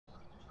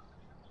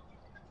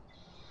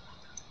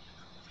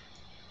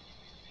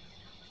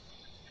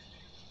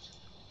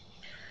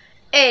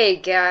Hey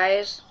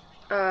guys,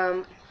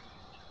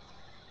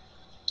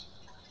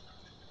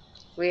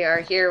 we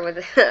are here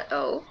with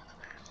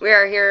we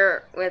are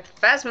here with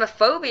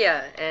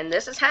Phasmophobia, and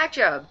this is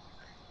Hackjob.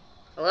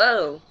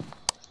 Hello.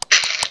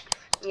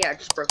 Yeah, I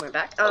just broke my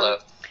back. Hello.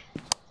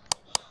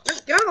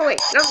 No, wait,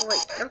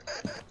 no.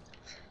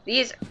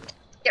 These,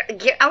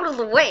 get out of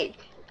the way.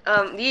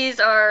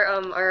 These are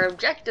our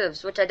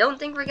objectives, which I don't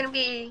think we're gonna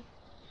be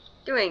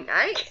doing.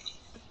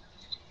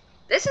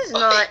 This is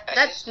not.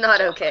 That's not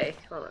okay.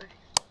 Hold on.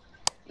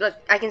 Look,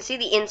 I can see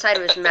the inside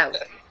of his mouth.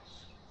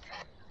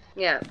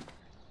 Yeah.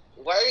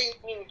 Why are you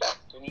being back?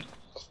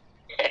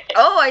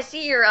 Oh, I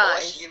see your I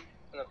eyes. see you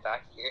in the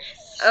back here.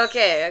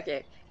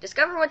 Okay.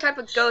 Discover what type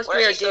of ghost Why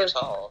we are are you so doing.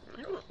 tall?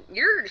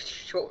 You're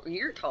short.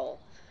 You're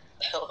tall.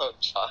 Hello,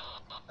 child.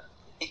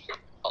 You're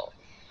tall.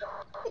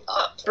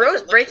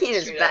 Bro's breaking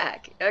his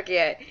back.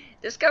 Okay.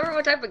 Discover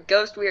what type of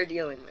ghost we are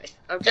dealing with.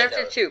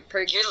 Objective 2.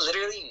 You're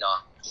literally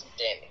not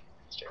standing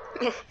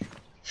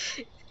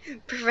straight.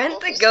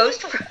 Prevent the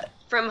ghost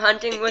from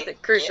hunting with a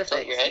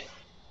crucifix. Your head?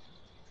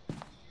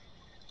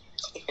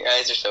 Your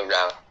eyes are so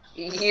round.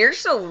 You're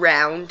so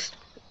round.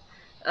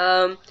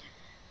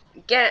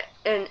 Get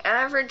an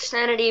average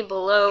sanity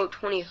below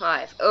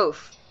 25.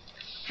 Oof.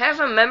 Have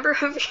a member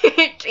of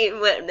your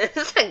team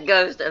witness a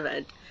ghost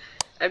event.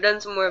 I've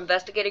done some more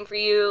investigating for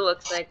you.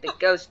 Looks like the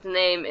ghost's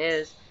name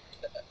is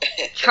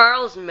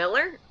Charles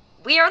Miller.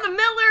 We are the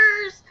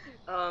Millers!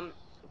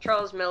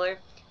 Charles Miller.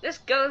 This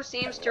ghost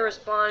seems to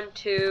respond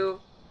to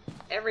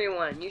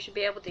everyone. You should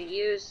be able to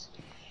use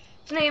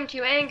its name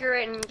to anger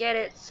it and get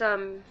it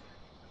some...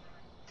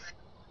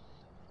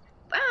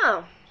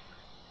 Wow.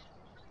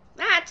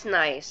 That's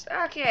nice.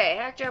 Okay,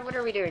 Hackjob, what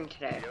are we doing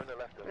today?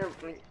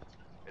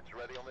 It's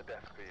ready on the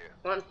desk for you.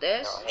 Want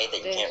this? No, I hate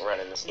that you can't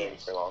run in this game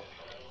for long.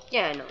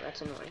 Yeah, I know,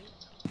 that's annoying.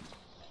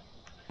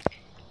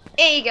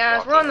 Hey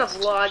guys, we're on the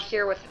vlog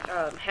here with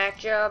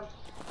Hackjob.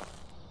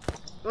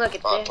 Look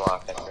at this.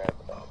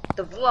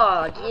 The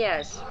vlog,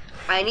 yes.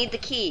 I need the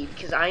key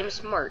because I'm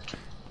smart.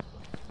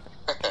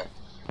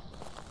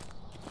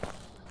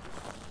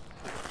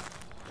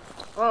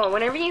 Oh,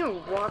 whenever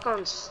you walk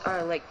on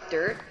like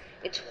dirt,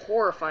 it's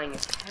horrifying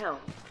as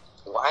hell.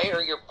 Why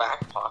are your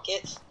back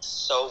pockets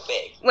so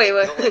big? Wait.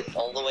 They go, like,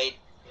 all the way.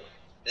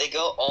 They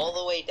go all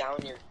the way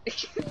down your.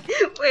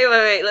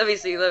 wait. Let me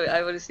see.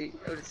 I want to see.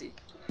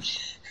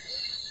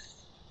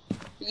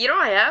 You know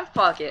I have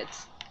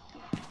pockets.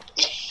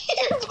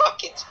 Your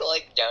pockets go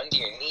like down to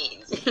your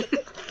knees.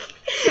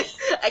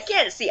 I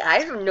can't see. I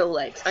have no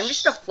legs. I'm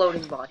just a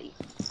floating body.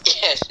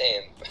 Yeah,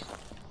 same.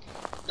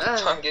 Your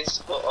pockets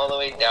go all the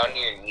way down to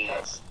your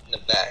knees in the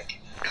back.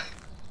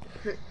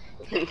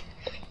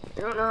 I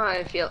don't know how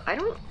I feel.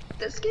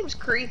 This game's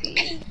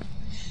creepy.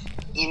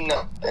 You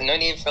know, no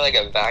need for like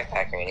a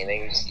backpack or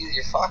anything. Just use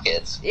your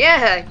pockets.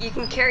 Yeah, you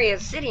can carry a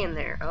city in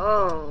there.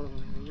 Oh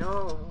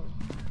no.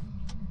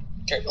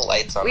 Turn the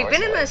lights on. We've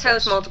been in this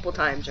house multiple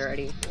times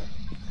already.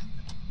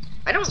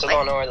 I don't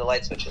don't know where the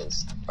light switch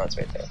is. Oh, it's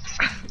right there.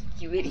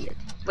 You idiot.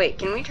 Wait,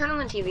 can we turn on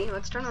the TV?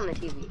 Let's turn on the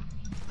TV.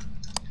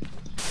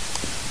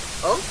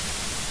 Oh?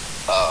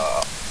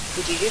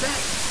 Did you do that?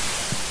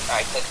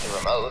 I clicked the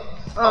remote.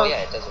 Oh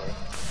yeah, it does work.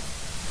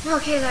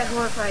 Okay, that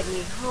horrified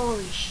me.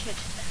 Holy shit.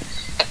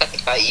 I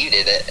thought you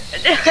did it.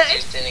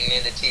 You're standing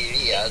near the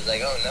TV. I was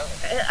like, oh no.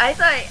 I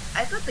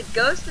thought the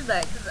ghost did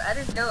that because I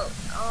didn't know.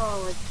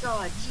 Oh my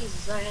god,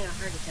 Jesus! I had a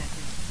heart attack.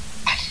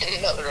 I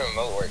didn't know the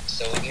remote worked.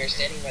 So when you were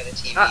standing by the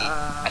TV,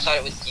 I thought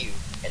it was you.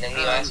 And then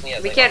when you asked me, I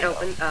was like, can't oh,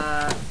 open.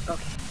 no.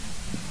 Okay.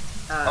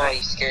 Oh,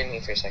 you scared me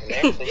for a second.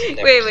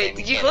 Wait.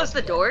 Did you close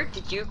the door?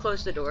 Did you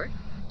close the door?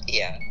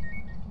 Yeah.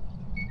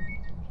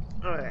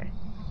 Alright.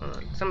 Hold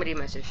on. Somebody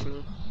messaged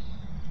me.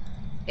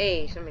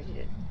 Hey, somebody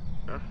did.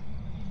 Oh.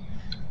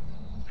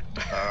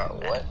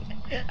 What?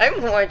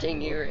 I'm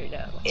watching you right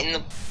now.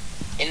 In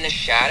the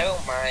shadow,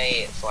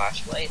 my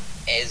flashlight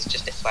is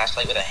just a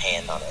flashlight with a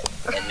hand on it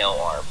and no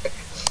arm.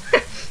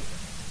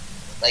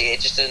 Like,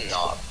 it's just a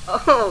knob.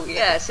 Oh,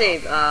 yeah,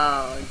 same.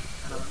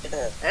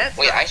 That's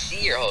Wait, I see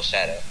your whole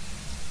shadow.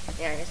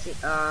 Yeah, I see.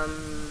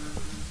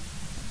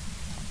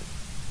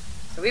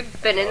 So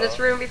we've been in this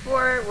room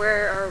before.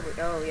 Where are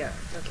we? Oh, yeah.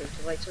 Okay,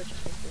 so light switch.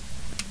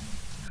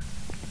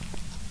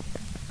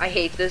 I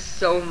hate this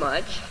so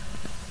much.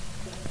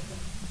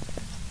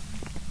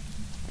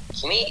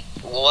 To me,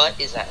 what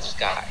is that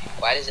sky?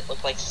 Why does it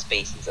look like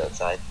space is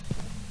outside?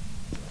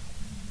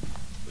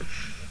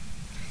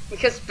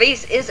 Because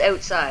space is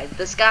outside.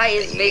 The sky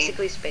is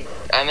basically space.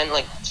 I meant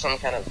like some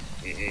kind of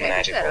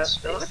magical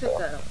space.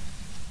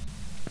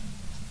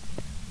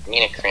 You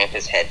gonna cramp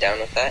his head down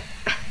with that?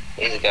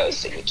 He's a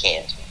ghost, so you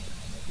can't.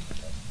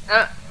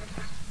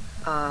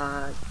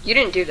 You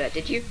didn't do that,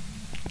 did you?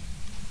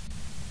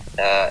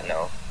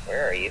 No.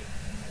 Where are you?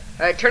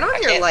 Turn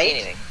on your light. See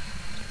anything.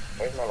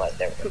 Where's my light?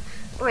 There we go.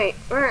 Wait,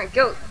 where?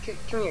 Go.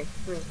 Come here.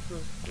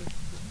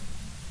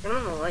 Turn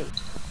on the light.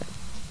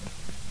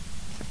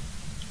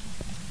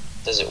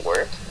 Does it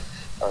work?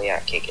 Oh yeah,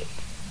 kick it.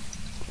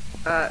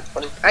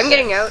 I'm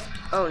getting out.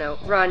 Oh no,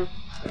 run.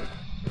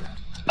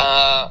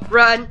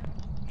 Run.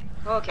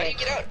 Okay. I can't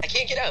get out. I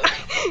can't get out.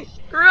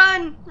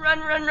 Run!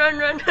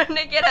 Run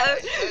to get out!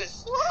 So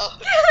slow.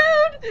 Get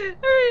out!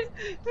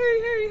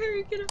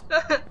 Hurry, get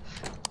out.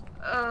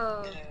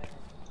 Oh.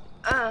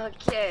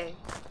 Okay.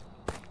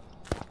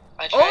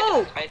 I tried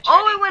Oh! I tried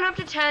Oh, it went up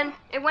to 10.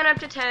 It went up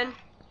to 10.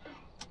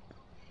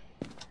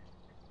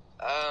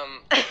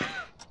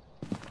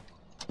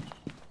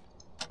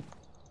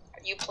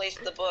 You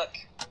placed the book.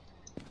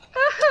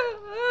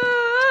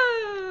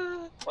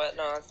 What?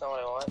 No, that's not what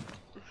I want.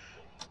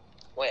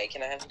 Wait,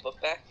 can I have the book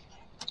back?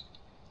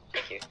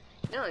 Thank you.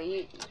 No,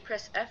 you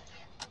press F.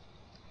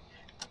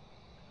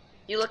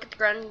 You look at the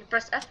ground and you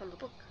press F on the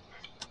book.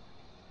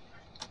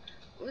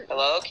 Ooh.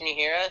 Hello, can you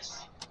hear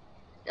us?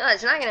 No,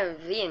 it's not gonna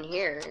be in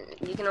here.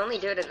 You can only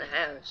do it in the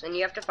house, and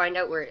you have to find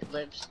out where it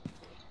lives.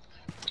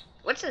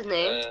 What's his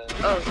name?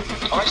 Oh,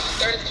 I just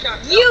started the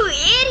shot. You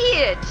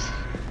idiot!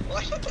 Well,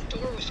 I thought the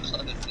door was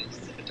closed. I'm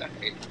so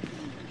tired.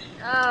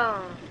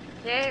 Oh,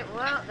 okay,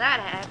 well, that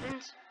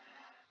happens.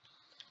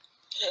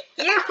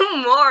 You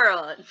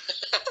moron!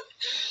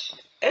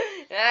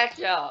 That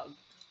job.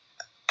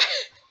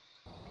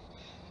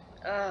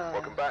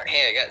 Welcome back.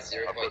 Hey, I got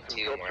I've got some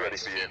 0.2 jobs more ready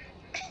for you.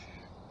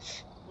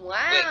 XP.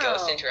 Wow. Wait,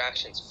 Ghost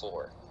Interactions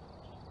 4.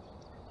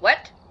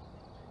 What?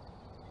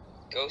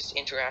 Ghost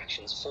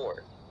Interactions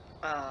 4.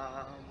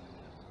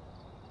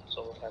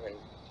 Total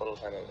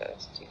time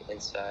invest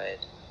inside.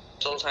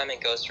 Total time in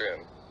ghost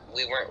room.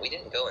 We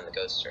didn't go in the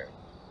ghost room.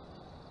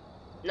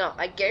 No,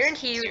 I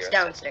guarantee you it's 0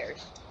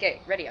 downstairs.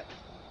 Okay, ready up.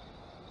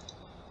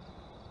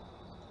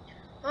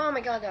 Oh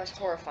my god, that was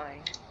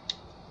horrifying.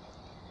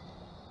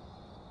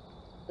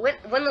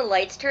 When the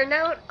lights turned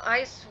out,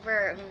 I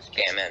swear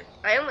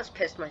I almost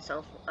pissed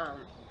myself.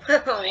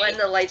 When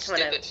the lights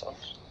went out.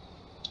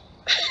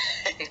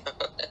 I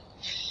know.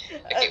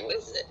 Okay, what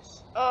is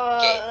this? Oh,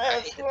 Okay,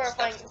 that was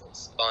horrifying. Stuff doesn't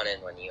spawn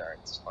in when you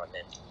aren't spawned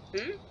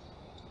in.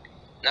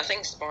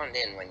 Nothing spawned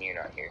in when you're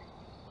not here.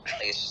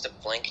 Like, it's just a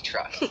blank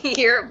truck.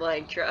 You're a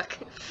blank truck.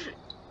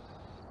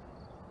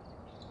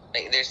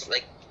 Like,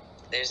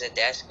 there's a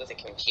desk with a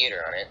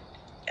computer on it,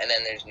 and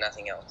then there's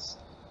nothing else.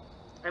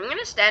 I'm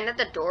gonna stand at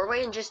the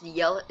doorway and just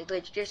yell,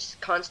 like,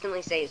 just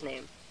constantly say his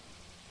name.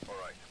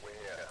 Alright, we're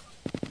here.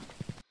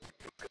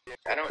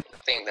 I don't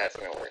think that's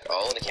gonna work.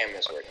 All the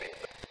cameras working.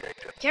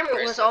 Camera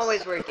Where is was this?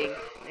 always working.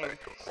 There.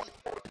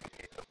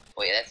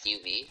 Wait, that's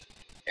UV?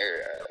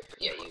 Or,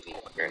 yeah, UV.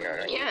 Or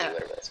no, Yeah. UV,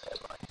 whatever that's called.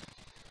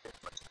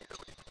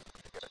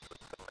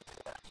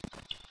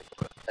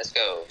 Let's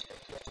go.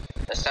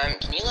 This time,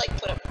 can you, like,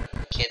 put a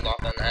kid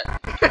lock on that?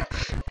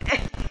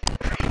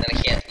 Then I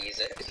can't use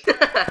it.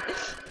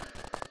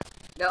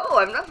 No,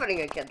 I'm not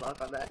putting a kid lock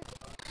on that.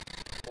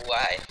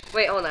 Why?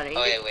 Wait, hold on.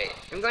 Oh, yeah, wait.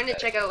 I'm going to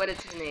check out what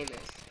its name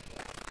is.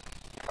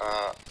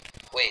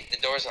 Wait, the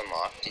door's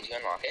unlocked. Did you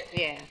unlock it?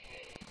 Yeah.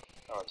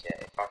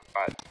 Okay,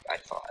 I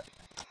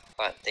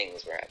thought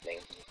things were happening.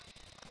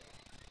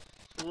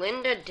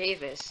 Linda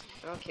Davis.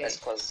 Okay. Let's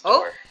close the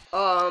door.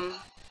 Oh,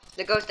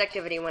 the ghost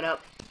activity went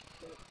up.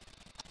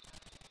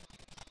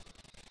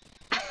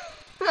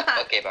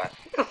 Okay, bye.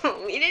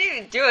 We didn't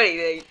even do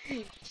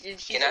anything.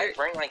 Can I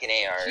bring, like, an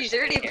AR? She's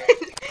already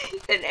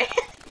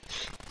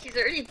she's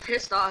already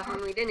pissed off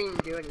and we didn't even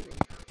do anything.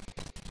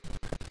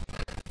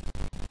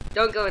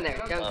 Don't go in there.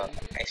 Don't go.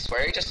 I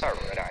swear I just saw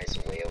red eyes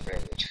way over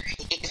in the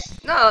trees.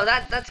 No,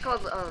 that's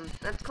called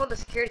the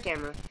security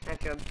camera.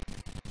 Actually,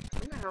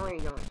 where the hell are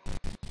you going?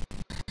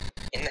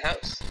 In the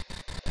house.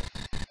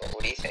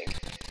 What do you think?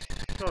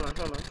 Hold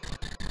on.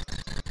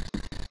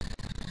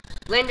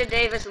 Linda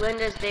Davis,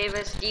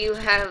 do you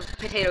have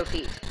potato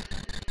feet?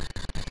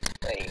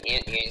 Wait,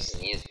 use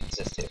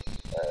this too.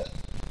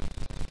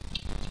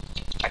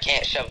 I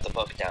can't shove the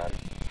book down.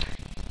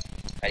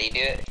 How do you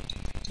do it?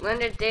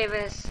 Linda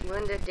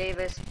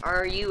Davis,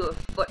 are you a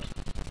foot?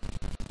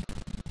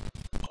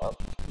 Oh.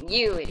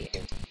 You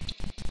idiot.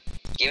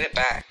 Give it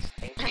back.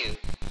 Thank you.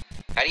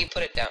 How do you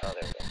put it down? Oh,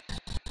 there we go.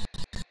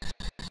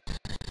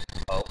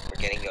 Oh,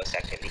 we're getting ghost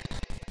activity.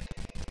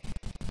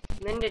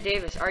 Linda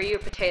Davis, are you a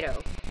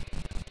potato?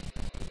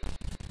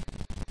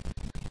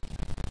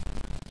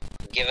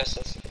 Give us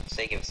a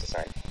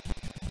sign.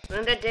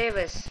 Linda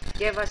Davis,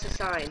 give us a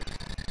sign.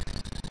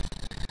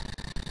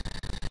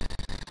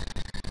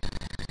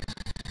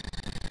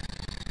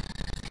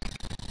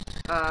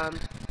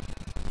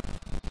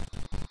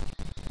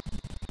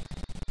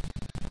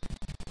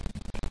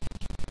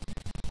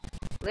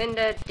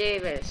 Linda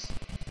Davis.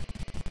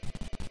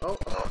 Oh,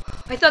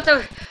 I thought that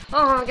was,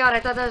 oh my god, I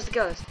thought that was the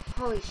ghost.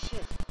 Holy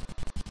shit.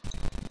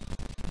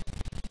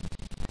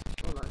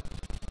 Hold on.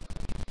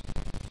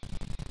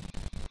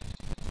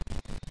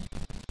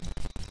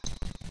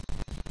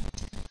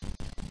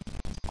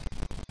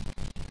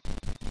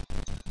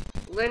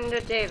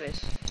 Linda Davis,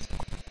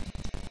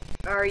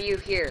 are you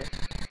here?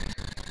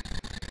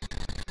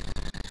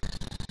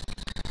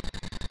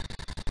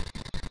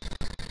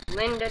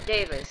 Linda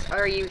Davis,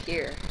 are you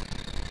here?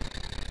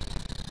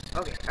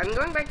 Okay, I'm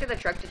going back to the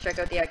truck to check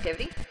out the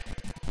activity.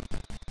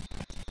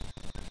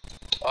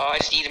 Oh, I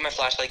just needed my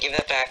flashlight. Give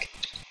that back.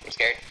 I'm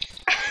scared.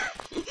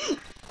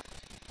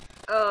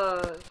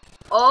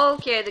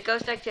 Okay, the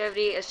ghost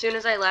activity, as soon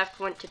as I left,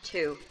 went to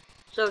 2.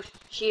 So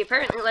she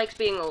apparently likes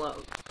being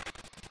alone.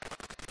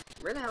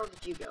 Where the hell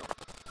did you go?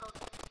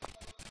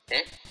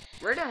 Hmm?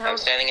 Where the hell? I'm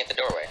standing at the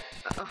doorway.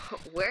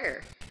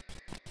 Where?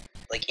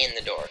 Like, in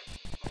the door.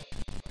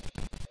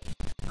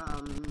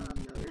 No,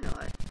 you're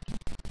not.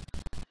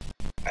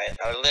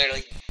 I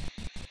literally...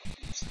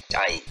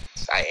 I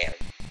am.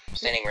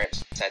 Standing right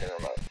beside the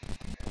remote.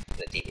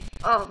 The TV.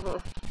 Oh,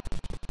 well,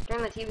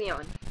 turn the TV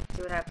on.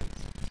 See what happens.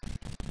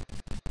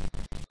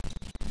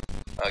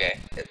 Okay,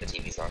 the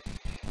TV's on.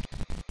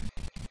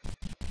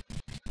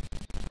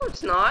 No,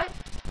 it's not.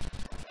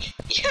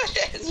 Yeah,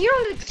 it is. You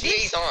don't The exist.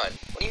 TV's on.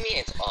 What do you mean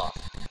it's off?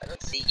 I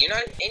don't see. You're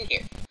not in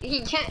here.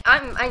 You can't.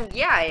 I'm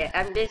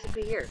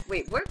basically here.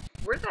 Wait, where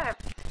the heck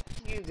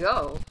did you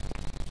go?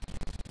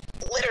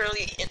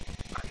 Literally in.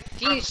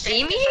 Do you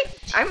see me?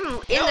 I'm in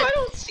No, the. I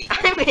don't see you.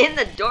 I'm in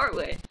the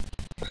doorway.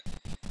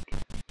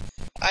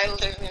 I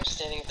literally am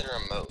standing at the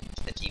remote.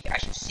 The TV. I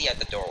can see out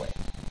the doorway.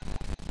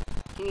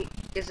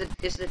 Is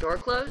the door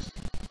closed?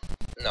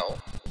 No,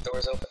 the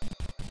door's open.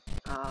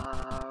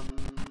 I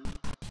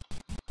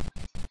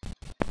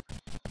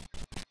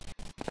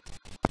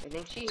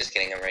think she's. Just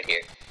kidding. I'm right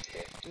here.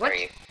 What? Where are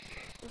you?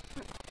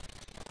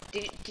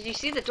 Did you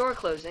see the door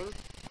closing?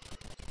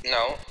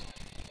 No.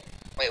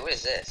 Wait, what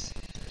is this?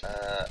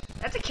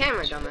 That's a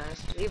camera,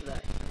 dumbass. Leave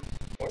that.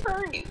 Where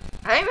are you?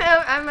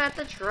 I'm at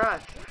the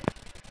truck.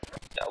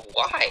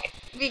 Why?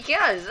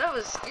 Because that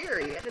was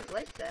scary. I didn't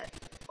like that.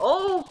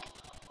 Oh,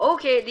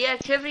 okay. The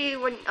activity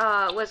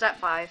was at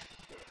 5.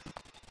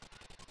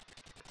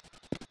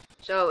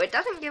 So it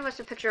doesn't give us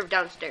a picture of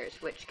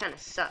downstairs, which kind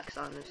of sucks,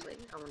 honestly.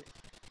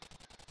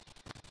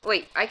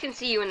 Wait, I can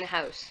see you in the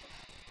house.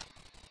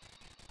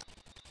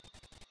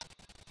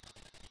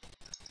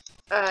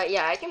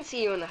 Yeah, I can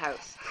see you in the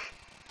house.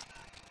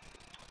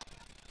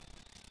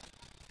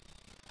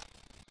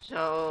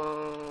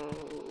 So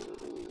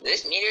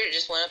This meter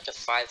just went up to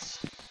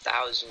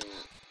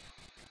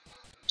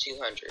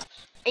 5,200.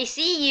 I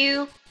see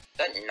you.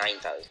 That's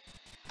 9,000.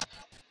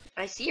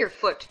 I see your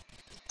foot.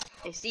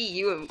 I see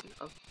you. And,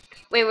 oh.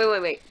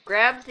 Wait.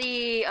 Grab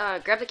the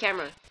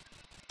camera.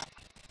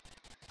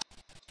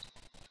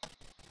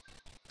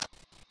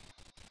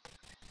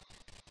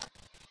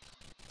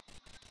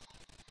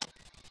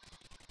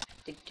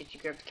 Did you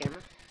grab the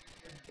camera?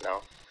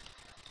 No.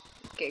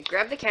 Okay,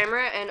 grab the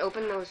camera and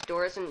open those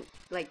doors and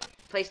like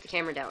place the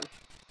camera down.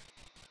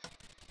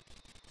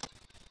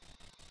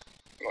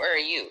 Where are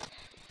you?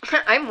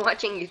 I'm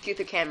watching you through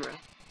the camera.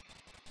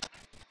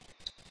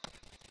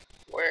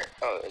 Where?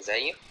 Oh, is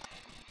that you?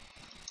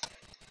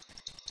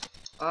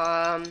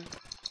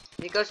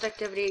 The ghost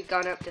activity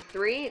gone up to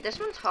 3. This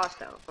one's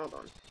hostile. Hold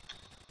on.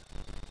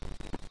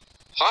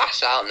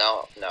 Hostile?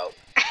 No.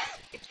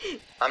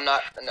 I'm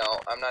not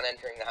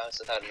entering the house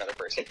without another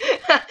person.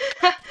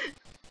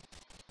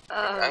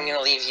 I'm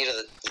gonna leave you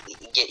to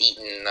get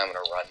eaten and I'm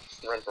gonna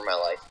run for my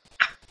life.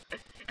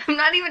 I'm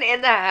not even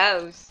in the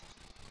house.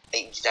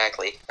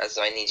 Exactly. That's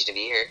why I need you to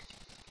be here.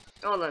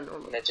 Hold on.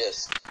 I'm gonna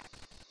just...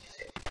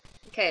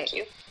 Okay. Thank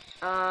you.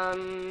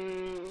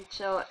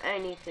 So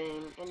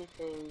anything.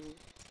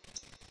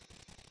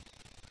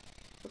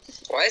 What's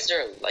this? Why is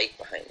there a light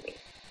behind me?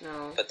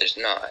 No. But there's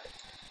not.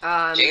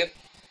 Jacob?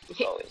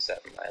 Oh, is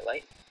that my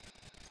light?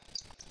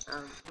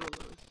 Hold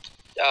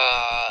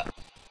on.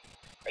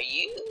 Are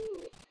you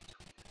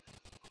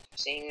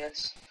seeing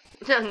this?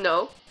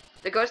 No.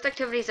 The ghost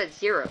activity is at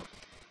 0.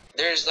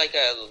 There's like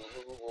a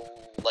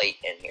light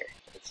in here.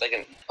 It's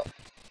like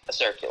a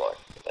circular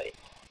light.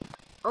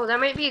 Oh, that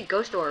might be a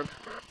ghost orb.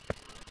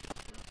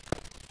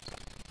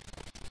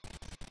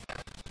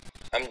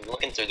 I'm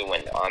looking through the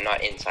window. I'm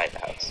not inside the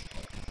house.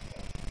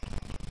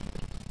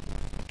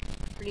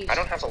 I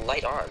don't have a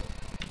light on.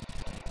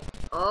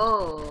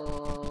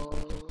 Oh.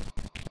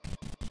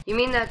 You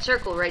mean that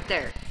circle right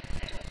there?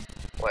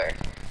 Where?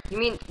 You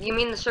mean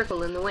the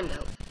circle in the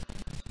window?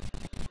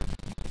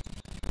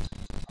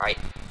 I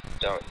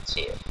don't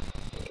see it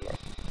anymore.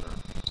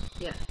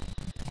 Yeah.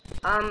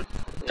 No,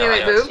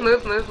 wait, I don't see it.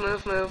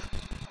 move.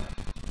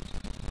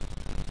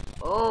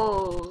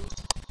 Oh.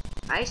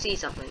 I see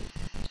something.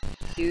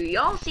 Do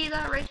y'all see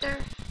that right there?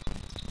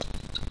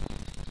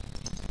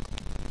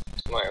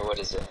 Where? What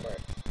is it? Where?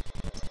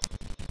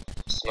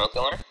 Smoke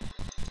alarm?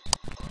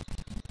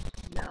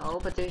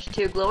 No, but there's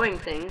 2 glowing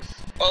things.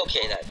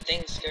 Okay, that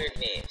thing scared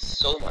me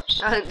so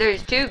much.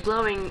 There's 2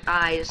 glowing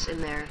eyes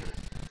in there.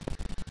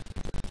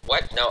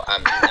 What? No,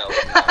 no.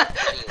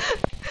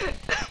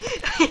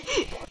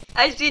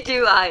 I see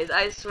 2 eyes.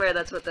 I swear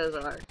that's what those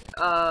are.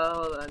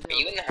 Hold on. Are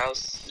you in the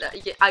house?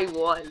 Yeah, I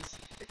was.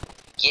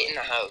 Get in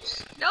the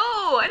house. No,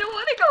 I don't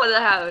want to go in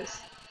the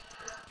house.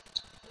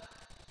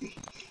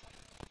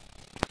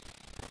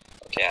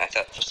 Okay, I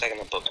thought for a second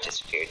the book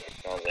disappeared.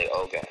 I was like,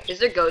 oh gosh. Is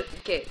there ghost?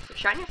 Okay,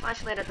 shine your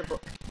flashlight at the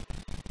book.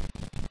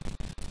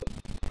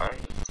 I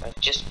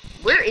just...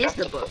 Where is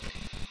the book?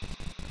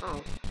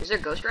 Oh, is there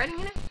ghost writing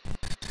in it?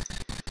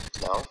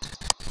 No.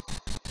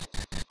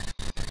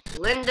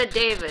 Linda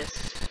Davis,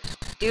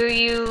 do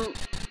you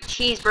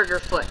cheeseburger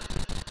foot?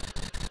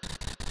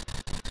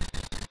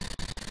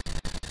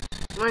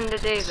 Linda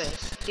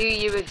Davis, do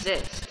you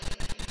exist?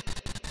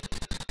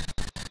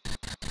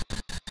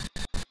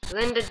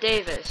 Linda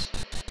Davis,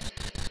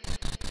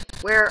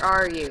 where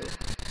are you?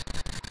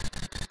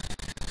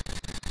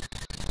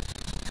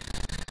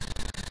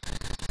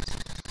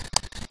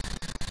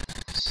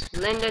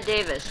 Linda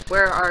Davis,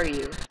 where are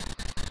you?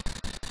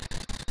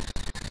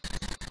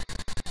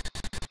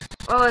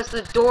 Oh, it's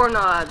the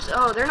doorknobs.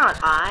 Oh, they're not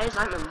eyes.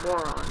 I'm a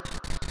moron.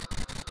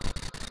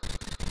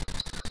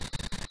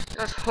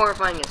 That's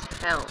horrifying as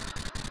hell.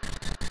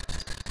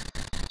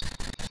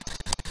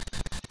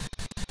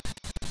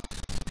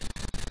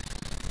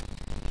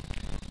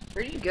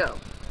 Where'd you go?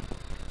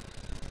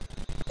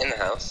 In the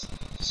house.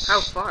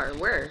 How far?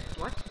 Where?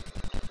 What?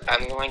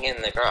 I'm going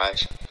in the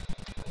garage.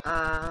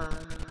 I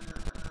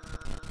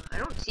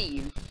don't see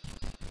you.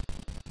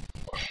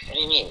 What do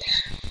you mean?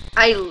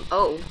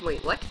 Oh,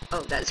 wait, what?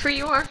 Oh, that's where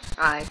you are?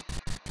 Hi.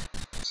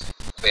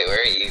 Wait,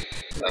 where are you?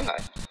 Oh, hi.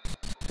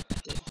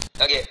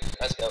 Okay,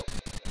 let's go.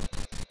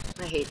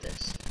 I hate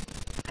this.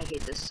 I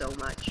hate this so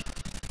much.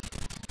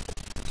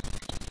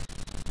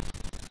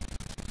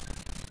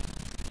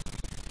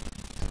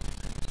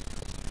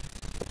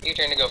 Your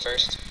turn to go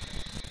first.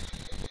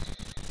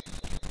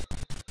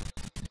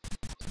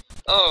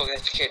 Oh,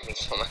 that scared me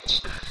so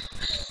much.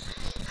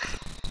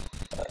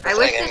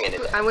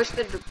 I wish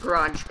the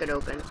garage could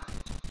open.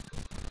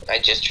 I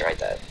just tried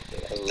that.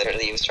 I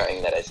literally was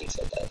trying that as you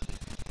said that.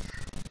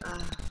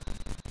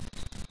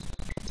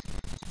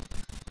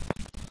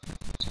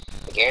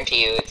 I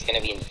guarantee you it's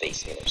gonna be in the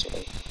basement or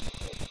something.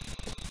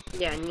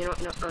 Yeah, and you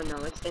don't know. Oh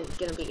no, it's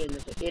gonna be in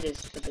the. It is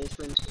the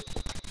basement.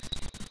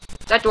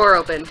 That door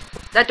opened.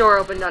 That door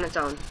opened on its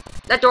own.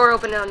 That door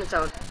opened on its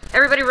own.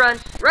 Everybody run!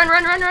 Run!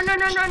 Run! Run! Run! Run!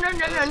 Run! Run! Run!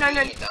 Run! Run!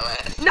 Run!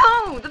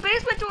 No! The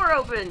basement door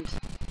opened.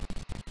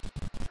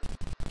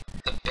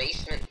 The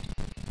basement.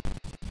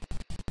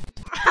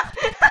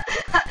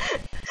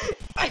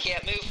 I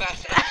can't move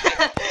fast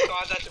enough. Oh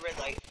god, that's a red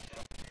light.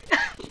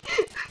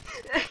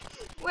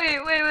 Wait.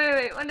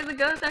 When did the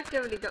ghost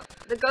activity go?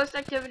 The ghost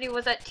activity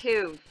was at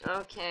 2.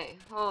 Okay.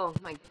 Oh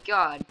my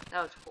god.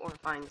 That was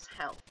horrifying as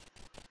hell.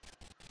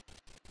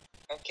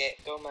 Okay,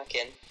 go back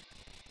in.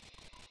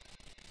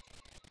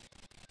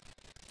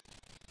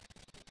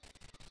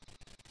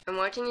 I'm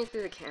watching you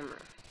through the camera.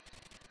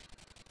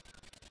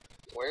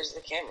 Where's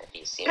the camera? Do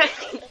you see me?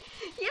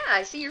 Yeah,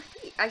 I see your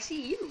feet. I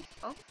see you.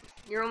 Oh,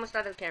 you're almost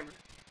out of the camera.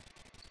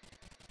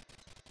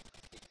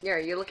 Yeah,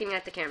 you're looking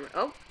at the camera.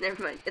 Oh,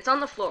 never mind. It's on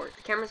the floor.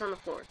 The camera's on the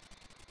floor.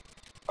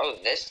 Oh,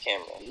 this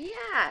camera.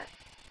 Yeah.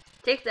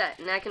 Take that,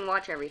 and I can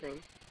watch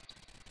everything.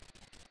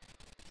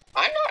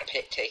 I'm not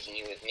taking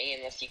you with me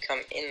unless you come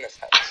in this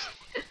house.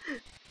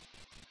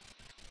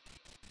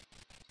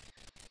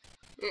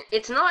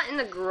 It's not in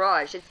the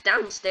garage. It's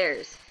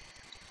downstairs.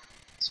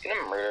 It's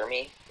gonna murder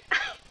me.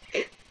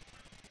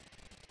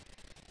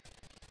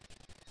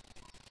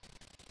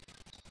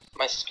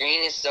 My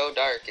screen is so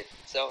dark. It's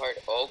so hard.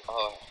 Oh,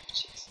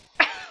 jeez.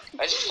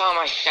 I just saw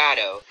my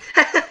shadow,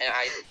 and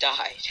I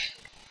died.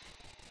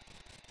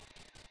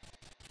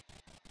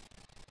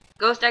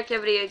 Ghost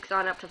activity has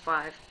gone up to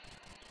 5.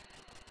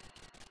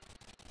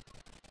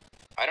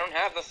 I don't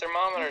have the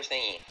thermometer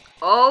thingy.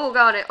 Oh,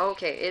 got it.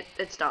 Okay,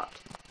 it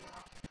stopped.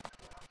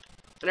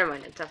 Never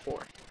mind, it's at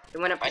 4. It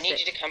went up to 6. I need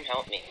you to come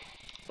help me.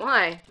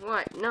 Why?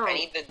 What? No. I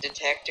need the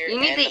detector. You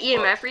need and the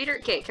EMF book. reader?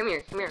 Okay, come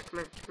here. I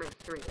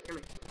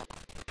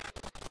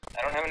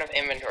don't have enough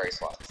inventory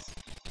slots.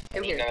 I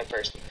need another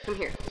person. Come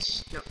here.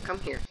 No, come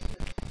here.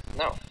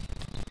 No.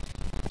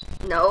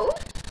 No?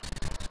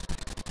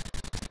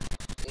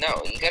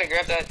 No, you gotta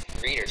grab that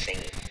reader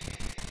thingy.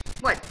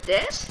 What,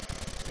 this?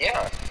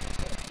 Yeah.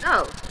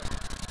 No.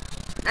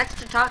 That's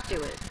to talk to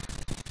it.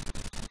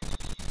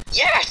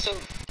 Yeah, so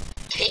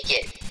take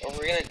it. Or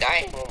we're gonna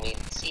die when we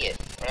see it.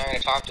 We're not gonna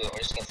talk to it, we're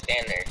just gonna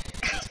stand there.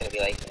 It's gonna be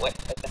like, what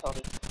the hell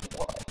did you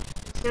want?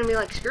 It's gonna be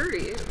like, screw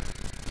you.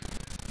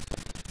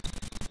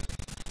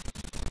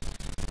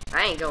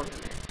 I ain't going in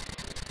there.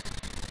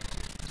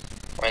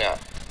 Why not?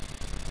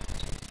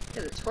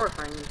 Because it's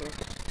horrifying in here.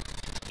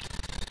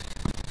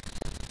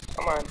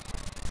 Come on.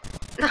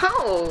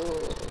 No!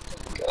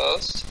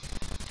 Ghost.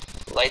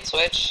 Light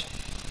switch.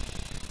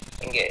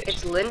 Engage.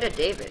 It's Linda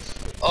Davis.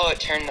 Oh, it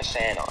turned the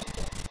fan on.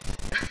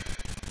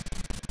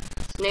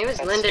 His name is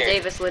That's Linda scary.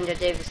 Davis, Linda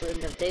Davis,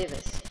 Linda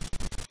Davis.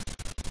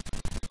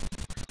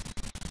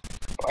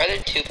 Why are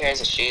there 2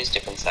 pairs of shoes,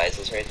 different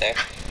sizes right there?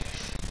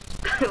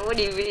 What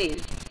do you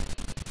mean?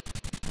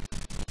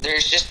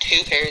 There's just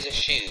 2 pairs of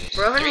shoes.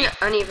 Bro, Three. an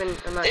uneven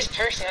amount. This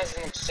person has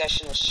an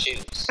obsession with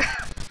shoes.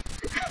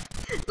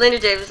 Linda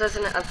Davis has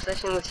an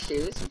obsession with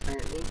shoes,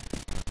 apparently.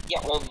 Yeah,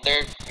 well,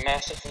 they're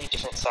massively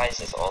different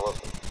sizes, all of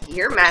them.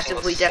 You're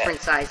massively different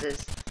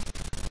sizes.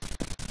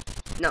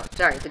 No,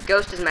 sorry, the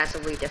ghost is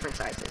massively different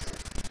sizes.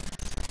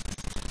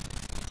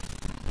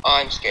 Oh,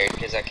 I'm scared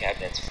because that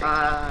cabinet's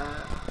freaking.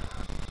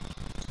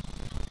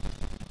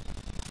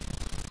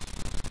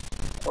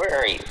 Where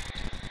are you?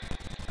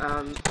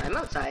 I'm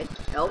outside.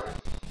 Help.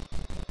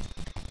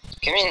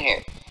 Come in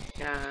here.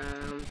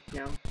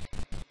 No.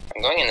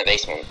 I'm going in the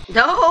basement.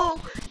 No!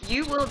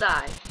 You will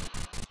die.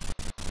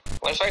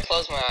 What if I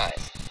close my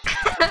eyes?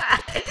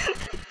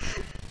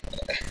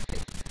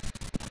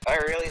 I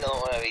really don't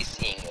want to be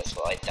seeing this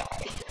while I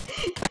die.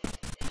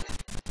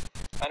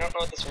 I don't know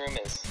what this room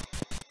is.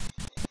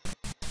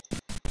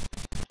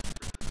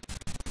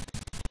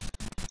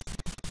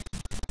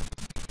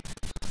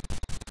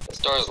 This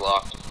door is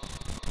locked.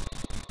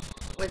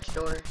 Which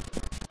door?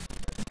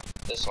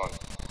 This one.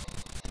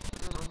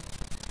 Oh.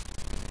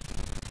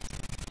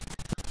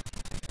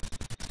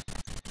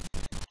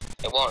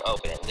 It won't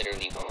open. It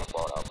literally won't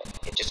open.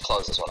 It just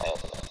closes when I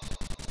open it.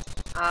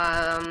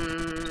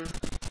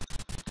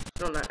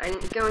 Hold on. I'm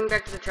going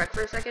back to the truck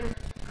for a second.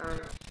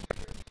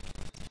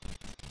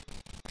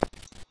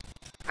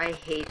 I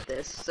hate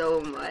this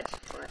so much.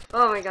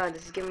 Oh my god,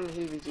 this is giving me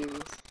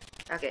heebie-jeebies.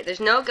 Okay, there's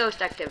no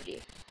ghost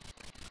activity.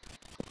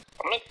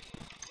 I'm gonna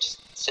just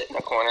sit in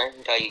a corner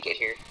until you get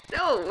here.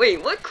 No,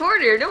 wait, what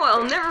corner? No,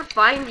 I'll never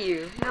find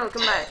you. No,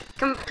 come back.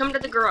 Come to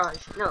the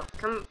garage. No,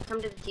 come to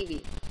the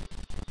TV.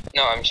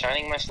 No, I'm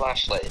shining my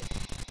flashlight.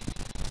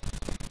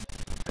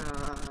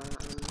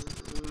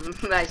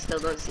 I still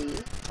don't see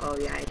you. Oh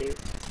yeah, I do.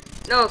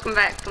 No, come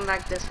back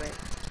this way.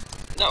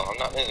 No, I'm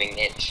not moving an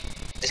inch.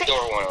 This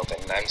door won't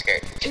open, and I'm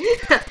scared.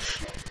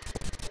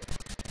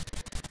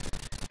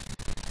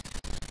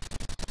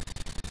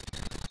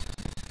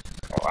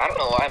 Oh, I don't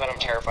know why, but I'm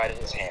terrified of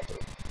this hamper.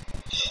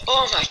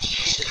 Oh my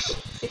Jesus!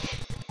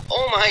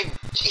 Oh my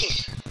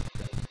jeez!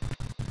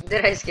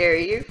 Did I scare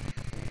you?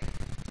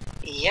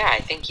 Yeah, I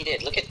think you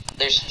did. Look at,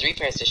 there's 3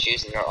 pairs of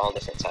shoes, and they're all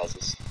different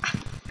sizes.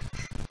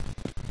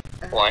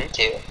 1,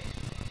 2.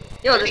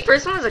 Yo, 3. this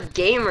person was a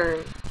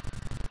gamer.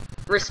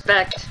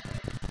 Respect.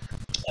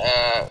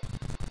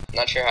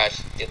 Not sure how I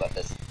feel about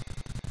this.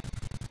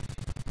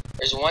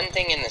 There's one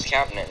thing in this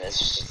cabinet, and it's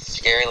just a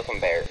scary looking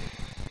bear.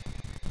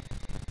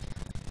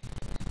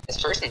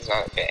 This person's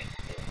not okay.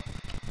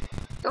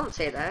 Don't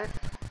say that.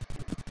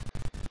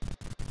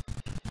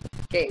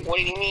 Okay. What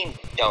do you mean,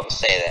 don't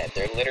say that?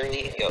 They're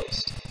literally a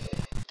ghost.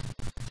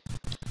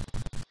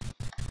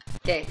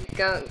 Okay,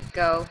 go.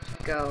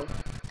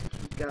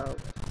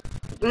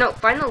 No,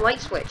 find the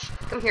light switch.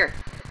 Come here.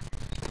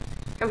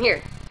 Come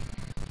here.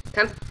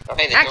 Come.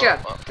 Okay, the Act door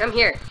up. won't. Come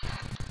here.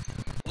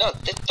 No,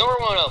 the door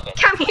won't open.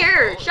 Come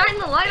here. Shine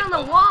the light on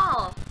the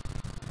wall.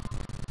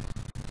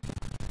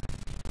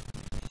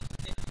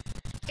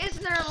 Is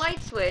there a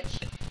light switch?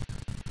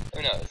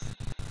 Who knows?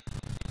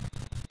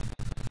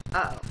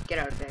 Uh oh, get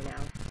out of there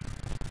now.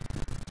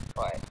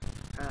 Why?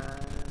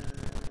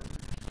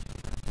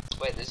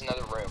 Wait, there's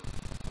another room.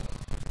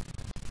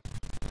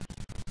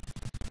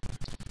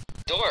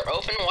 Door,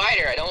 open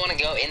wider. I don't want to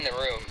go in the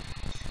room.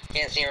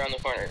 Can't see around the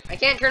corner. I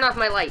can't turn off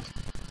my light.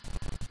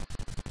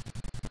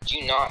 Did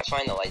you not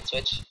find the light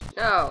switch?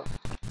 No.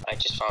 I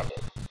just found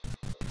it.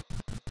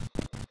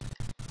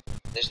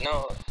 There's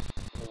no...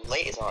 The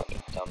light is on, you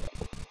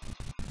dumbass.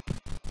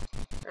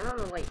 Turn on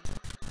the light.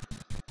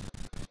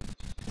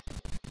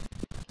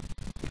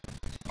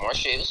 More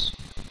shoes.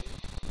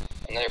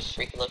 Another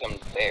freaky looking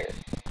bear.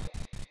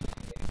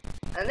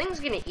 That thing's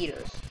gonna eat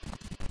us.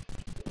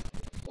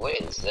 What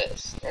is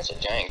this? There's a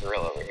giant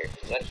grill over here.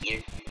 Is that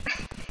here?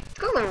 It's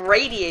called a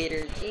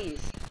radiator.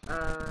 Jeez.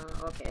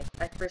 Okay.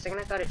 For a second,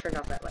 I thought it turned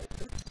off that light.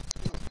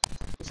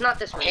 It's not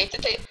this I room. hate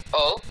that they...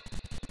 Oh?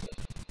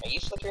 Are you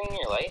flickering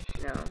your light?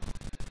 No.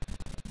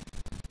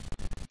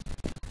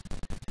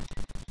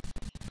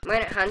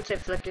 When it hunts, it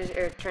flickers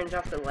or it turns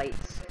off the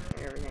lights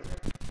and everything.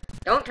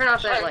 Don't turn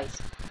off that Fine.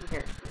 light.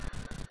 Here.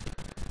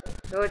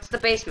 So it's the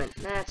basement.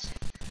 That's...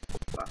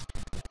 Fuck.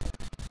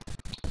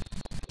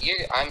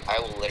 I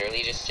will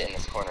literally just sit in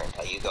this corner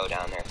until you go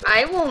down there.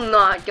 I will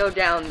not go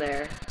down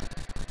there.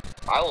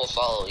 I will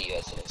follow you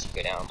as soon as you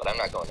go down, but I'm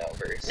not going down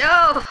first.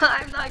 No,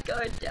 I'm not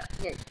going down.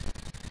 Here.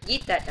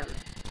 Eat that down there.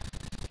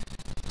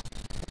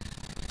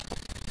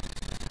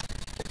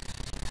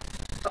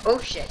 Oh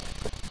shit.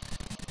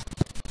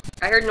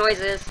 I heard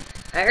noises.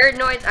 I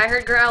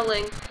heard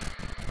growling.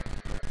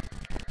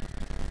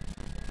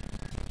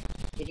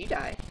 Did you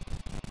die?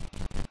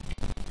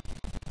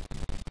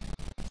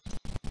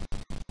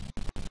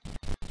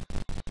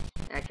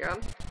 Act your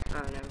own?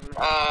 Oh, never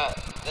mind.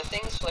 The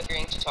thing's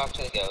flickering to talk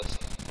to the ghost.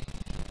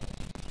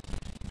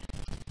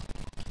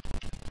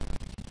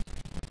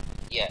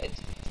 Yeah,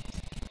 it's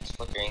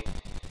flickering.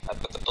 I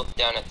put the book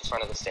down at the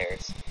front of the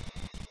stairs.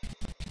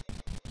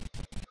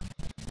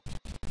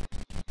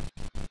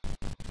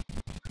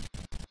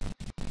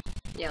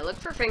 Yeah, look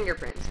for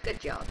fingerprints. Good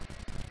job.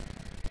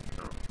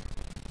 Oh.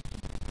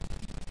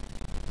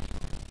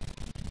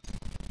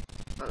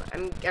 Hold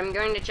on. I'm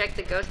going to check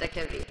the ghost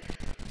activity.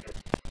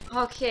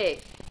 Okay,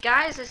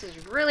 guys, this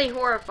is really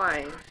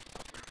horrifying.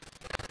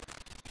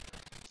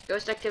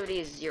 Ghost activity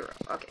is 0.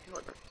 Okay,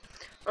 hold on.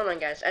 Hold on,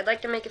 guys. I'd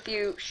like to make a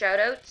few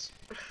shout-outs.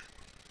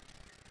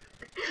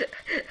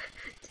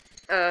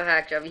 Oh,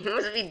 Hackjob, you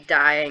must be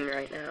dying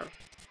right now.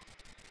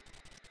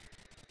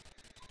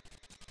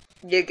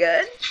 You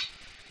good?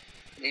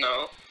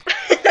 No.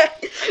 I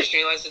just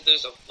realized that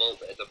there's a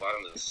vault at the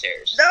bottom of the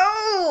stairs.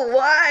 No!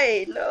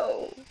 Why?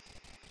 No.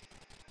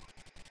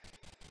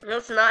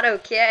 That's not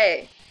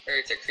okay. Or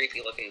it's a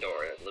creepy looking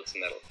door that looks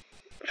metal.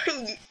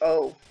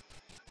 Oh.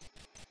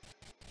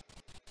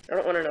 I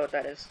don't want to know what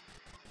that is.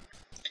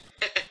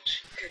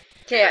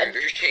 Okay,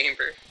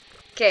 chamber.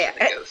 Okay,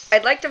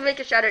 I'd like to make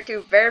a shout out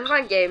to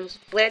Fun Games,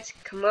 Blitz,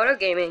 Komodo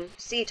Gaming,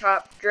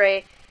 C-Top,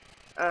 Dre,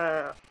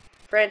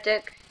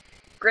 Frantic,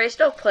 Gray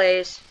Still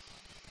Plays,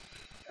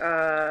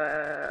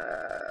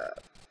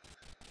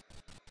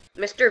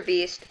 Mr.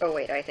 Beast. Oh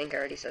wait, I think I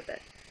already said that.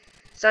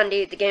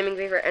 Sunday, the Gaming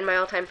Beaver, and my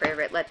all-time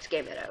favorite, Let's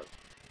Game It Out.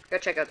 Go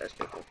check out those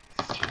people.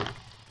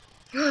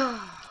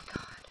 Oh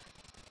god.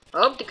 I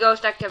hope the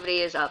ghost activity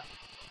is up.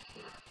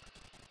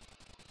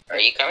 Are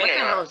you coming What or the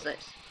not? hell is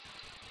this?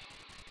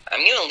 I'm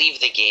gonna leave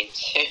the game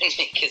soon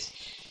because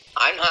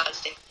I'm not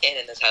staying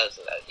in this house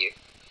without you.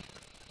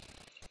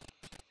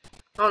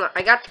 Hold on,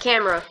 I got the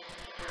camera.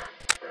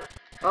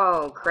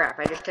 Oh crap,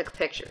 I just took a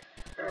picture.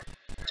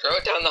 Throw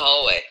it down the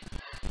hallway.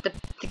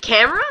 The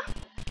camera?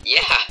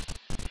 Yeah.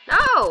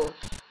 No!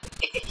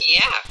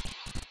 Yeah.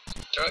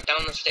 Throw it down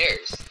the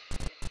stairs.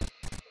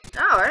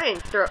 No, I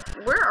didn't throw.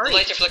 Where are The you?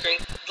 lights are flickering.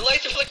 The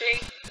lights are flickering.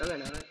 No, they're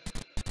not.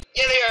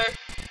 Yeah, they are.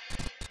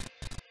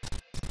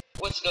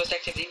 What's the ghost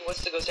activity?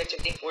 What's the ghost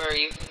activity? Where are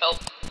you? Help.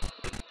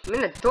 I'm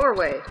in the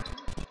doorway.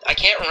 I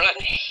can't run.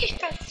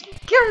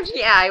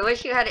 Yeah, I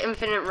wish you had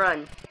infinite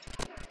run.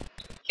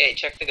 Okay,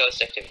 check the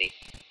ghost activity.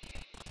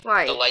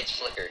 Why? The lights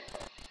flickered.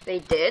 They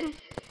did?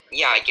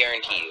 Yeah, I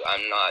guarantee you.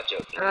 I'm not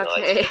joking. The lights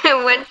Okay,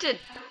 it went to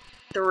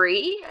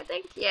 3, I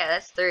think? Yeah,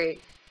 that's 3.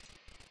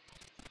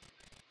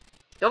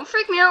 Don't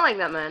freak me out like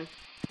that, man.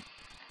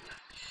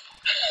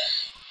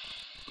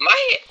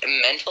 My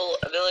mental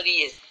ability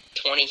is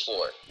 24.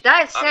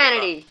 That's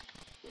sanity.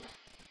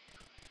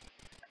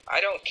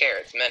 I don't care.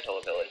 It's mental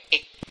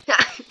ability.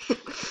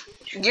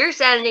 Your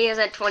sanity is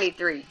at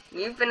 23.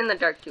 You've been in the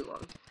dark too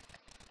long.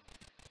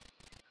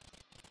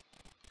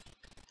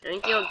 I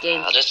think you'll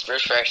gain. I'll just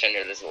refresh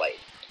under this light.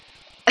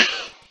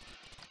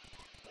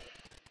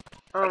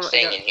 Oh I'm my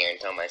staying God. in here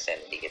until my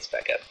sanity gets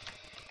back up.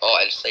 Oh,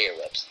 I just saw your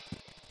lips.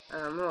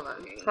 Hold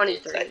on. It's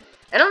 23. like-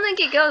 I don't think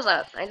it goes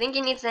up. I think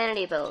you need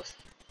sanity pills.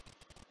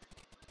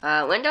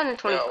 Went down to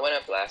 20. No, it went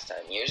up last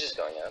time. Yours is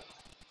going up.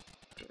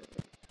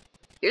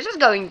 Yours is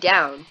going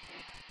down.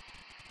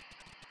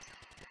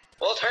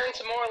 Well, turn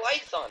some more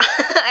lights on.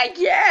 I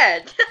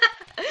can't.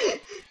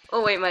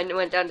 Oh wait, mine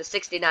went down to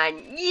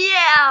 69.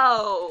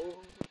 Yeah.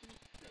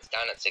 It's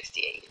down at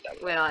 68.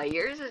 Well,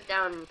 yours is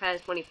down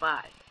past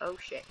 25. Oh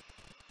shit.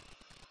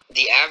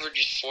 The average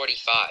is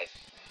 45.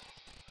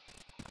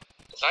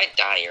 If I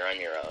die, you're on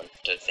your own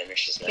to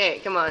finish this mission. Okay,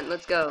 come on,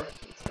 let's go.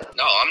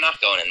 No, I'm not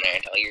going in there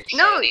until your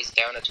No. sanity's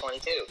down to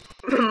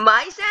 22.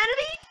 My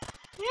sanity?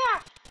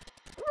 Yeah.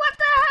 What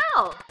the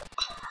hell?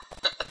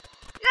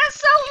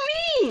 That's so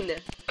mean.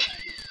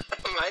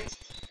 Mine's...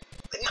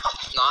 No,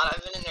 it's not.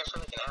 I've been in there for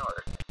like an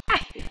hour.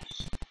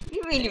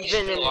 You mean you've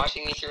been in there?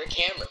 watching me through a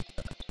camera.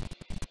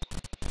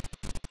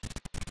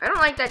 I don't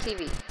like that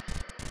TV.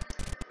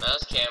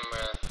 Mouse,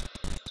 camera,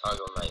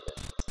 toggle night.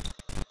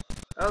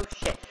 Oh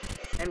shit.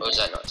 I'm What was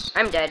dead. that noise?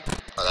 I'm dead.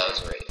 Oh, that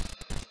was a radio.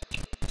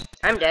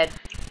 I'm dead.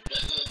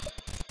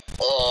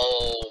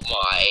 Oh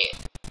my.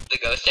 The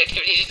ghost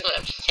activity just went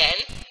up to 10?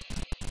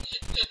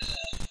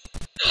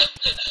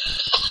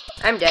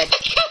 I'm dead.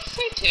 Ghost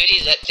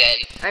activity's at 10.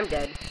 I'm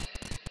dead.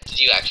 Did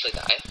you actually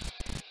die?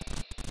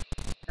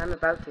 I'm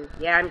about to.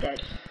 Yeah, I'm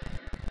dead.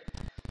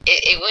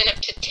 It went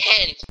up to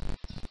 10.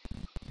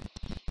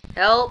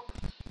 Help.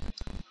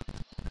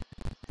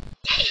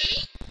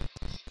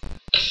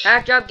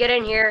 Hack job, get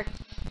in here.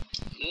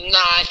 Nah,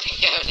 I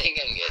think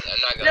I'm good. I'm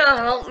not going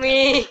No, help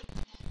me.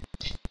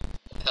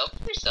 Help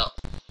yourself.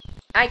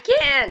 I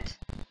can't.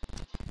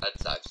 That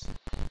sucks.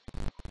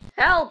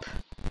 Help.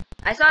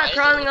 I saw Why it is it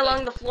crawling moving?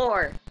 along the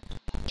floor.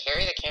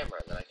 Carry the camera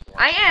and then I can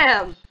watch. I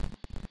am.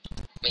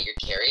 Wait, you're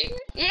carrying?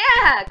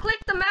 Yeah, click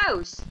the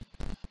mouse.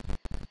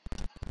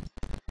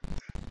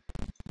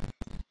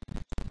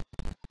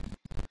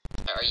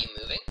 Are you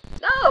moving?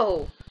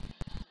 No.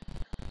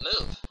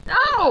 Move.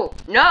 No.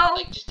 No.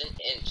 Like just an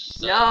inch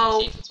so No. I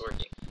can see if it's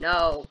working.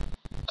 No.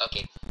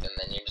 Okay, and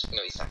then you're just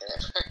gonna be stuck in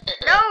there.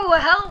 No,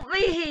 help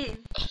me.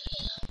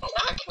 I'm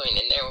not going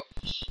in there.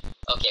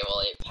 Okay, well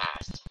it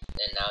passed.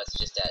 And now it's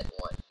just at 1.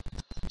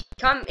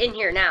 Come in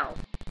here now.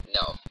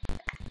 No.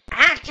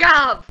 Hack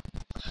job.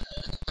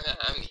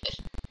 I'm good.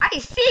 I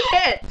see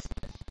it.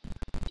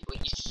 Wait,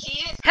 you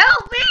see it?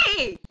 Help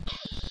me.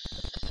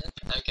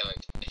 I'm coming.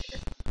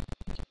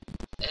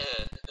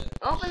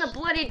 Open the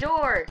bloody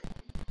door.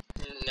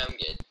 No, I'm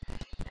good.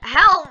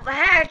 Help,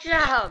 hack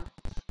job.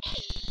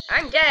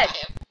 I'm dead.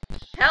 I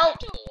Help. have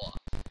to walk.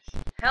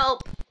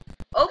 Help.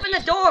 Open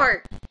the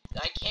door.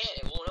 I can't,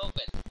 it won't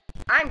open.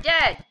 I'm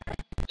dead.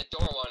 The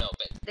door won't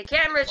open. The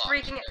camera's Locked.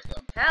 freaking There we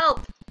go.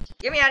 Help.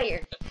 Get me out of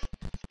here.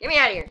 Get me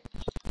out of here.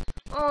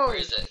 Oh, Where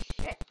is it?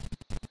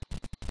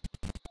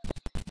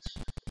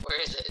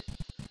 Where is it?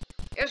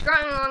 it was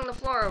crawling along the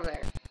floor over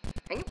there.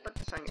 I can put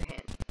this on your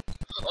hand.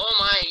 Oh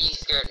my, you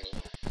scared me.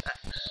 I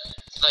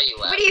thought you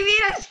What laughed. do you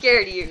mean I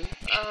scared you?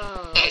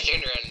 Oh. I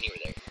turned around and you were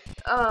there.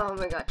 Oh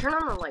my god. Turn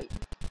on the light.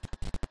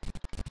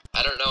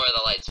 don't know where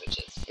the light switch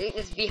is.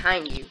 It's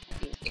behind you.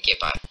 Okay,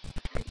 bye.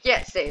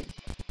 Yeah, same.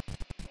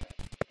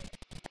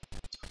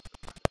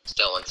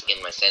 Still, once again,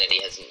 my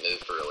sanity hasn't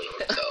moved really,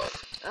 so...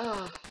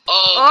 Oh.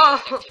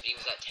 Oh! The activity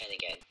was at 10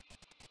 again.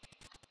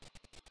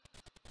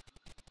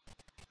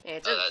 Yeah,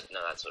 it's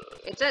No, that's what it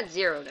was. it's at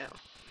 0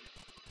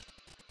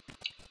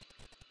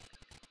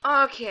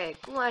 now. Okay,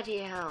 bloody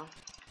hell.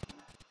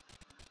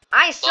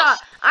 I saw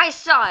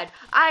it.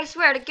 I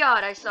swear to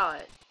God, I saw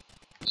it.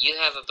 You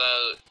have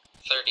about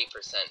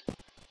 30%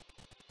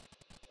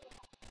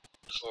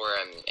 before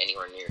I'm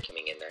anywhere near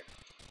coming in there.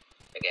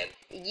 Again.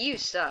 You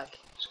suck.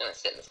 I'm just gonna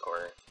sit in this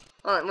corner.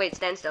 Hold on, wait,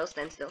 stand still.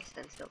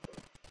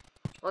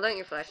 Hold on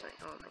your flashlight.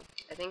 Oh my,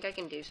 I think I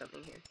can do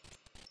something here.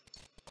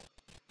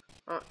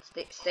 Oh,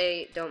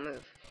 stay, don't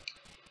move.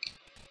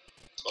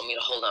 Want me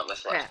to hold out my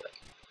flashlight? Crap.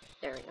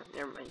 There we go,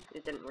 never mind,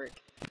 it didn't work.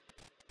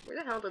 Where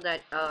the hell did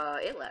that,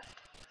 it left.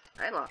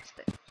 I lost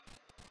it.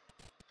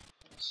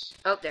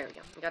 Oh, there we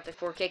go, I got the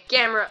 4K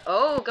camera.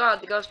 Oh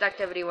god, the ghost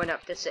activity went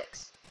up to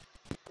 6.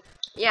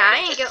 Yeah,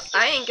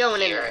 I ain't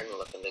going in there.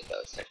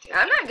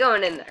 I'm not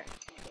going in there.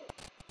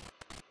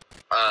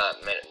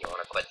 Man, you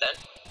wanna quit then?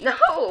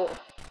 No!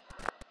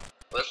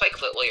 What if I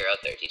quit while you're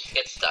out there? Do you just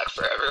get stuck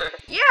forever?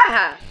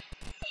 Yeah!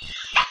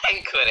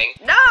 I'm quitting.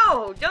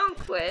 No! Don't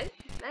quit.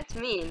 That's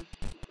mean.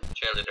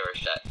 Trailer door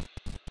shut.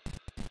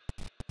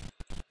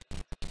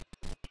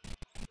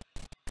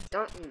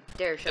 Don't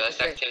dare shut Ghost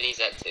the door. activities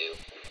at 2.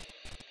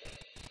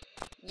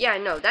 Yeah,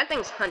 no, that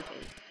thing's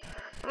hunting.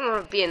 I don't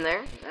want to be in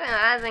there.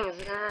 That thing is...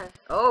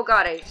 Oh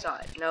god, I saw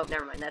it. Nope,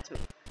 never mind, that's me.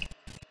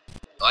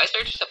 Why is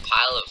there just a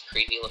pile of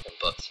creepy looking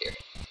books here?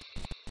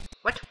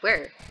 What?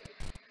 Where?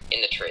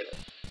 In the trailer.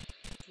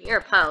 You're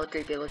a pile of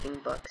creepy looking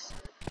books.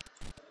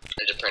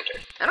 There's a printer.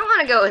 I don't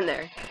want to go in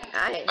there.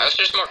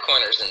 There's more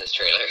corners in this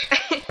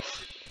trailer.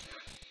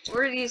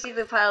 Where do you see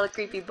the pile of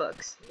creepy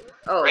books?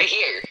 Oh. Right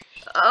here.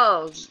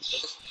 Oh.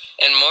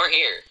 And more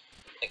here.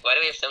 Like, why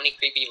do we have so many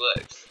creepy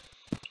books?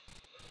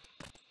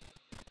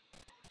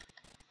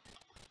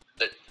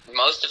 But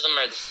most of them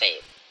are the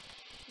same.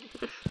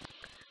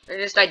 They're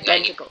just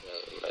identical.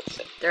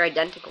 They're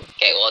identical.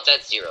 Okay, well, it's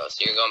at 0,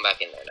 so you're going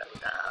back in there now.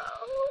 No,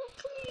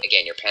 please.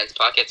 Again, your pants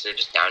pockets are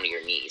just down to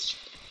your knees.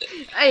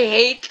 I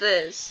hate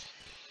this.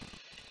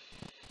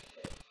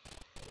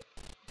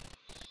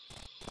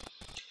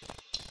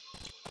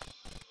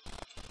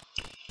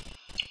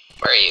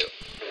 Where are you?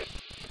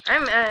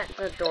 I'm at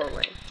the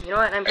doorway. You know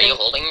what? Are you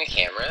holding the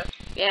camera?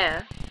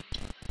 Yeah.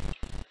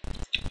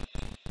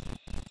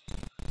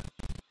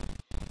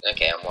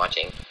 Okay, I'm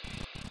watching.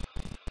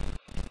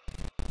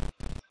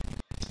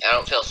 I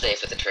don't feel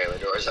safe if the trailer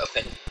door is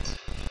open.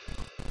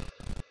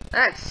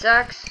 That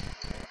sucks.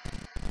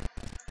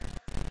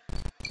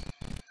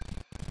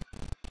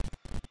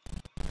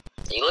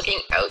 Are you looking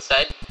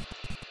outside?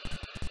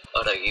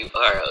 Oh no, you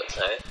are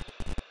outside.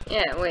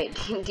 Yeah, wait,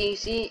 do you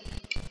see?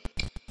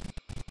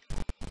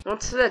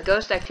 What's the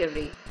ghost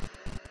activity?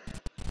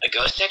 The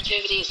ghost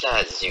activity is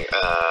at 0.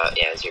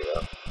 Yeah, 0.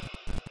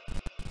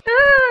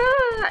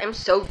 Ah, I'm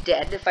so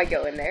dead if I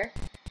go in there.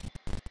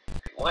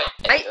 What?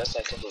 Ghost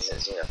activity is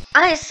at 0.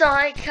 I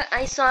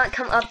saw it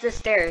come up the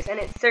stairs, and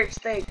it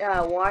searched the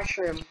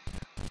washroom.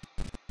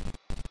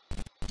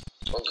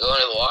 We'll go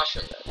into the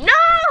washroom then.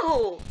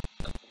 No!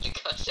 The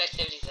ghost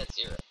activity is at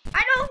 0.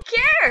 I don't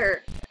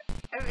care!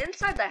 I'm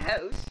inside the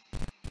house.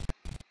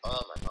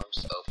 Oh, my mom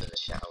just opened the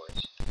shower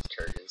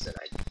curtains and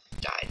I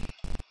died.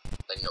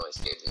 The noise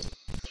scared me.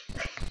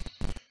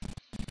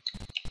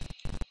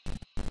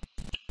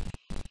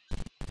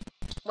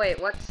 Wait,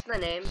 what's the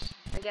name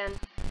again?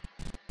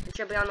 It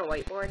should be on the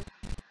whiteboard.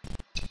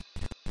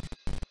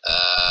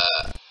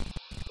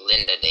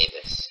 Linda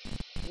Davis.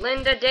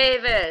 Linda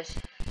Davis!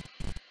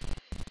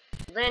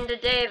 Linda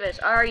Davis,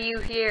 are you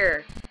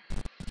here?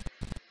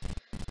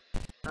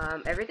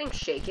 Everything's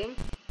shaking.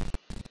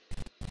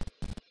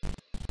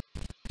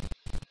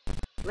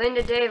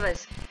 Linda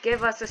Davis,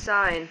 give us a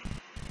sign.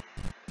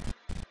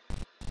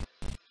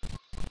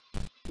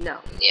 No.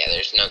 Yeah,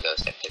 there's no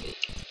ghost activity.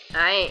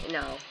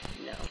 No.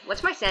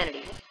 What's my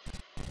sanity?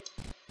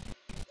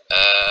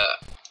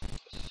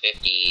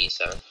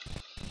 57.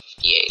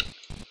 58.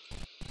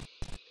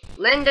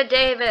 Linda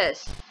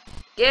Davis,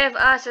 give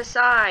us a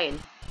sign.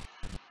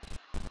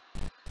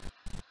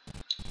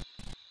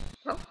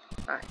 Oh,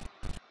 alright.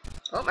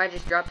 Oh, I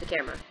just dropped the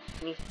camera.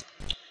 There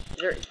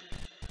we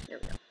go.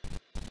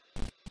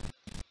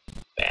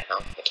 Wow,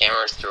 the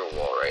camera's through a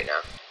wall right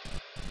now.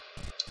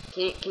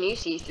 Can you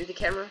see through the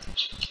camera?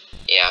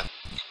 Yeah.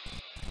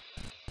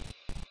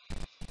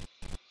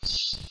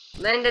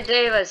 Linda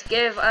Davis,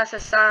 give us a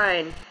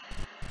sign.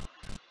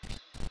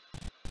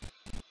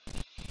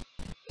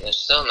 There's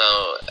still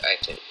no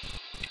activity.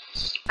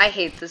 I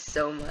hate this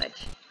so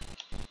much.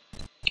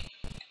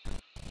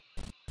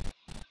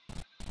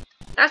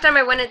 Last time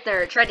I went in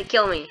there, it tried to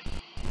kill me.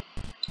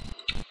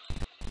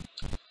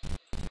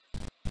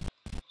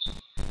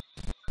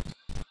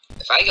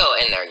 If I go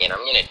in there again,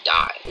 I'm gonna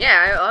die.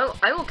 Yeah,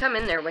 I will come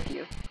in there with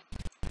you.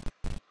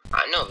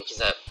 I know,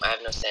 because I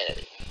have no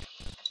sanity.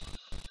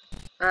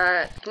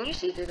 Can you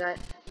see through that?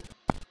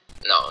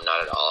 No,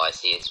 not at all. I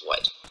see it's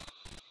white.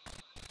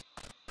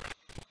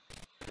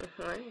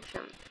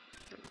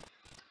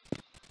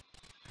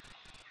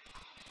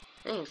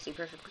 I can see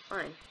perfectly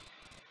fine.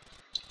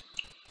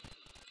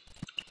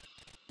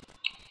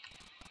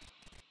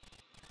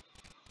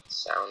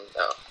 Sound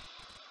though.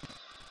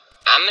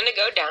 I'm gonna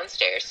go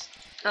downstairs.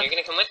 Oh. You're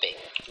gonna come with me.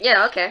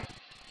 Yeah, okay.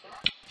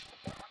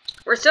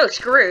 We're so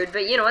screwed,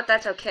 but you know what?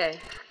 That's okay.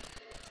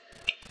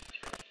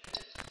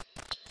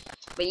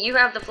 But you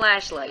have the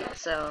flashlight,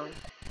 so...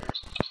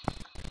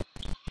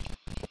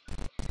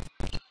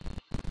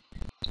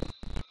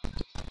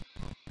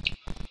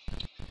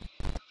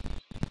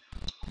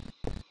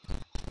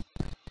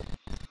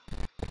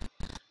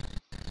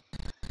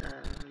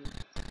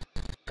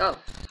 Go.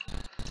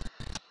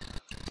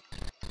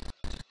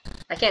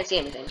 I can't see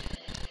anything.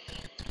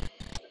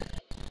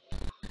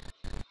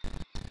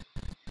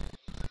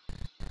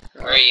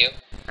 Where are you?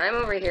 I'm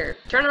over here.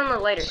 Turn on the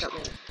light or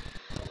something.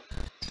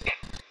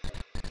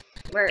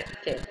 Where?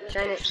 Okay,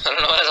 shine it. I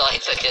don't know where the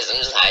light switch is. I'm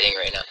just hiding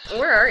right now.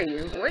 Where are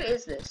you? What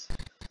is this?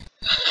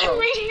 I'm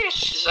right here,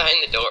 just behind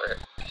the door.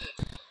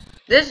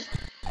 This...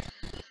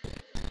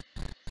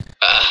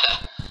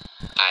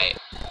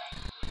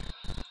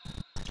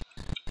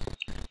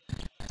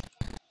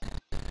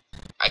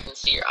 I can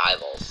see your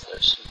eyeballs. They're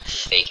just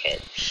fake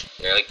heads.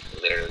 They're like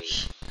literally.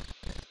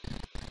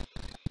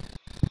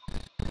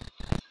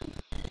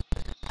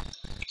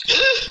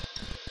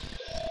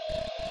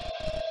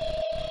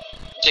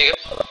 Jacob.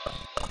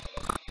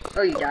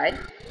 Oh, you died?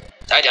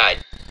 I died.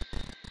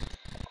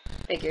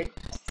 Figured.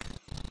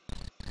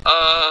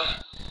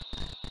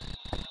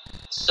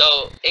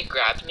 So it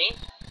grabbed me.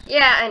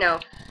 Yeah, I know.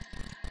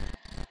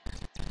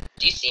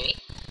 Do you see me?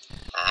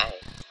 Hi.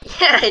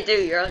 Yeah, I do.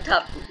 You're on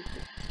top.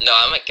 No,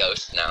 I'm a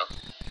ghost now.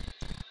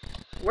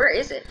 Where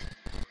is it?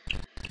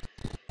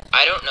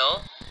 I don't know,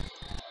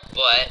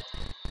 but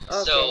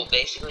Okay. so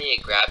basically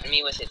it grabbed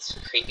me with its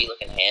creepy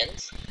looking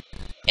hands,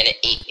 and it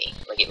ate me.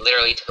 Like it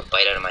literally took a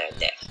bite out of my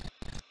neck.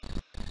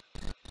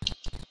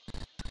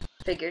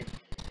 Figured.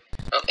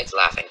 Oh, it's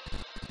laughing.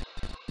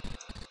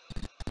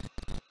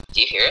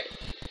 Do you hear it?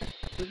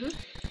 Mhm.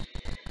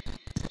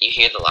 You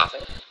hear the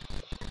laughing?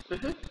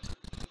 Mhm.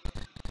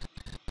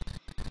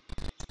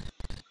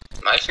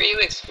 Am I free to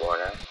explore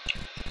now?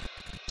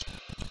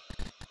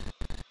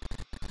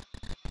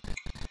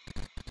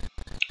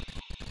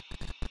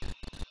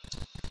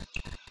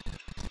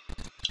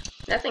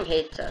 Nothing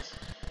hates us.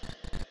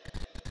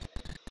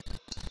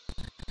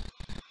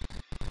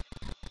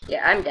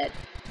 Yeah, I'm dead.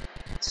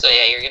 So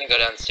yeah, you're gonna go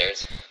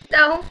downstairs.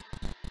 No.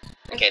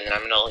 Okay, then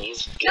I'm gonna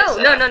leave. No, 'Cause,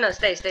 no, no, no.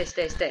 Stay, stay,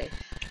 stay, stay.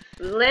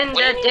 Linda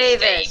What do you mean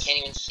Davis. stay? You can't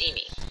even see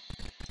me.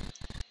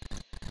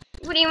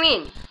 What do you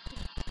mean?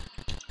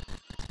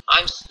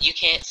 You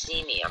can't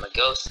see me. I'm a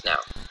ghost now.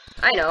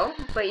 I know,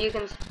 but you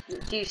can.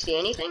 Do you see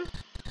anything?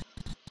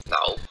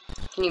 No.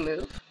 Can you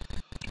move?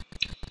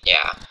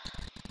 Yeah.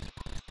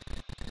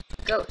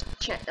 Go.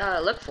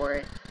 Look for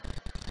it.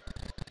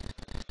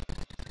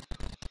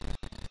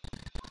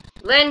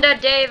 Linda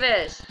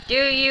Davis, do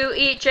you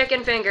eat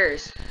chicken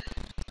fingers?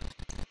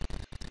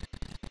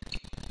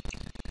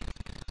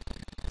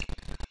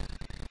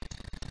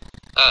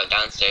 Oh,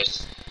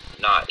 downstairs.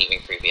 Not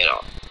even creepy at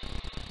all.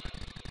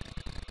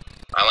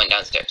 I went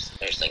downstairs.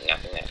 There's like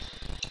nothing there.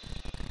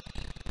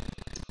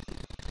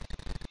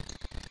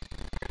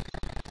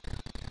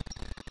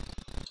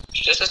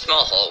 It's just a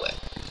small hallway.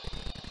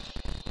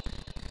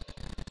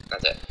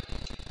 That's it.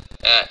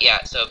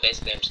 Yeah, so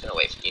basically I'm just gonna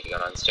wait for you to go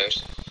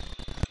downstairs.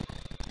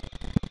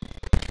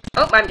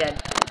 Oh, I'm dead.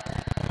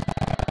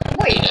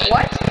 Wait, You dead?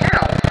 what?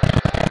 How?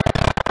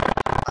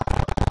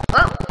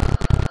 Oh.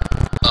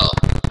 Oh.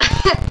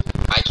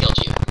 I killed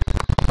you.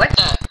 What?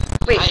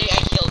 Wait. I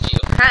killed you.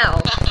 How?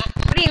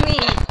 What do you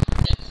mean? I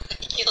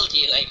killed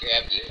you. I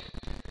grabbed you.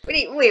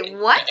 Wait,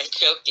 what? I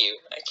choked you.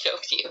 I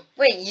choked you.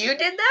 Wait, you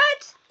did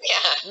that?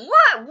 Yeah.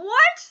 What?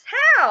 What?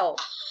 How?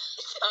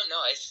 Oh no,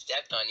 I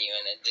stepped on you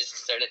and it just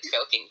started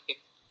choking you.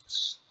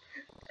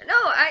 No,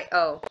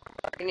 oh.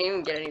 I didn't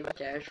even get any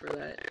cash for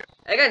that.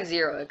 I got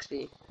 0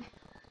 XP.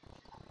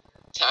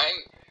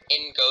 Time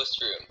in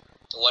ghost room.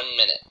 1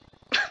 minute.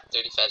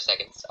 35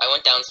 seconds. I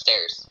went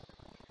downstairs.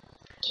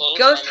 Total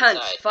Ghost time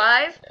hunts,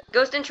 inside. 5.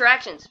 Ghost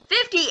interactions,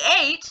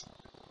 58?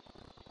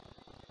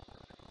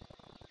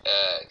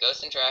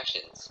 Ghost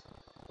interactions.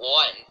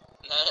 1.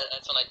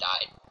 That's when I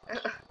died.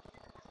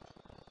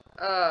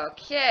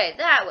 Okay,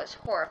 that was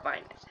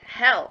horrifying as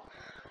hell.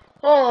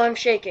 Oh, I'm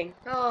shaking.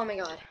 Oh my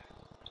god.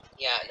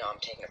 Yeah, no, I'm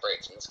taking a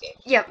break from this game.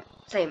 Yep,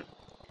 same.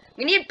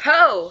 We need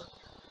Poe.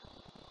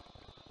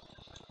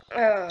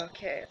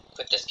 Okay.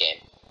 Quit this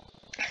game.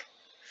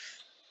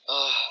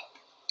 Oh.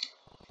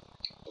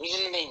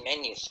 Even the main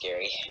menu's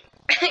scary.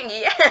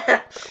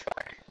 Yeah.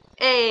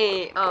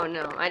 Hey. Oh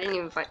no, I didn't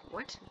even find.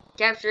 What?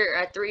 Capture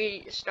a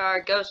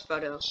 3-star ghost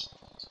photo.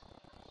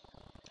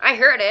 I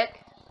heard it.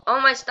 All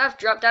my stuff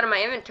dropped out of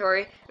my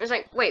inventory. I was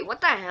like, wait,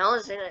 what the hell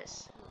is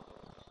this?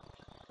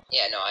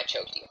 Yeah, no, I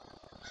choked you.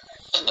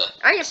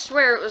 I just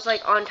swear it was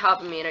like on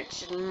top of me and it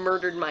just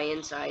murdered my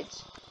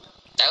insides.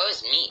 That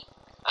was me.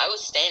 I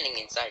was standing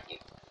inside you.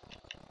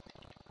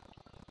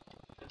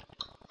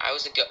 I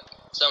was a ghost.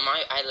 So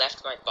I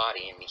left my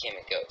body and became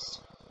a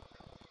ghost.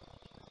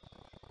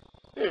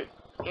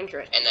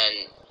 Interesting.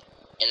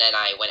 And then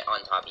I went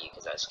on top of you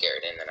because I was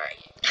scared, and then I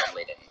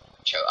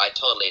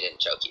totally didn't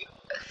choke you.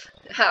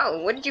 How?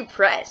 What did you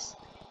press?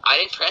 I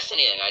didn't press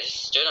anything. I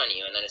just stood on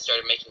you, and then it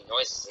started making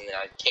noises, and then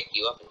I picked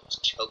you up and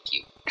choked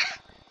you.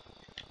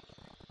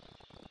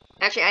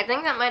 Actually, I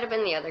think that might have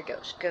been the other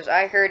ghost, because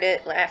I heard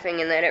it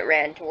laughing and then it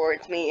ran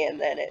towards me and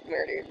then it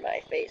murdered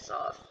my face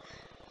off.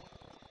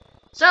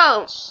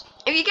 So,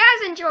 if you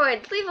guys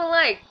enjoyed, leave a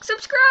like,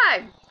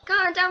 subscribe,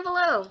 comment down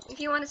below if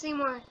you want to see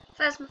more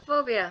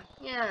Phasmophobia.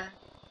 Yeah.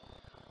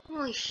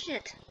 Holy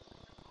shit.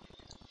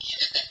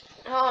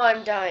 Oh,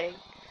 I'm dying.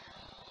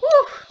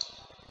 Whew.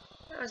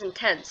 That was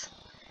intense.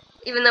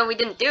 Even though we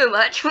didn't do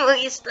much,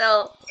 we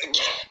still...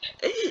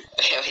 We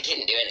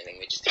didn't do anything,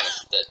 we just kind of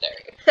stood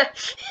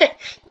there.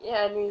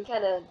 Yeah, and we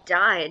kind of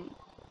died.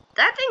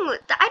 That thing was...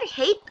 I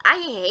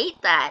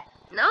hate that.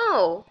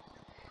 No.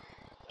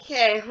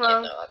 Okay,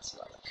 well... Yeah, no, that's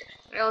not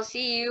okay. I'll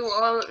see you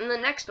all in the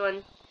next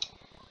one.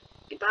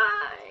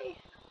 Goodbye.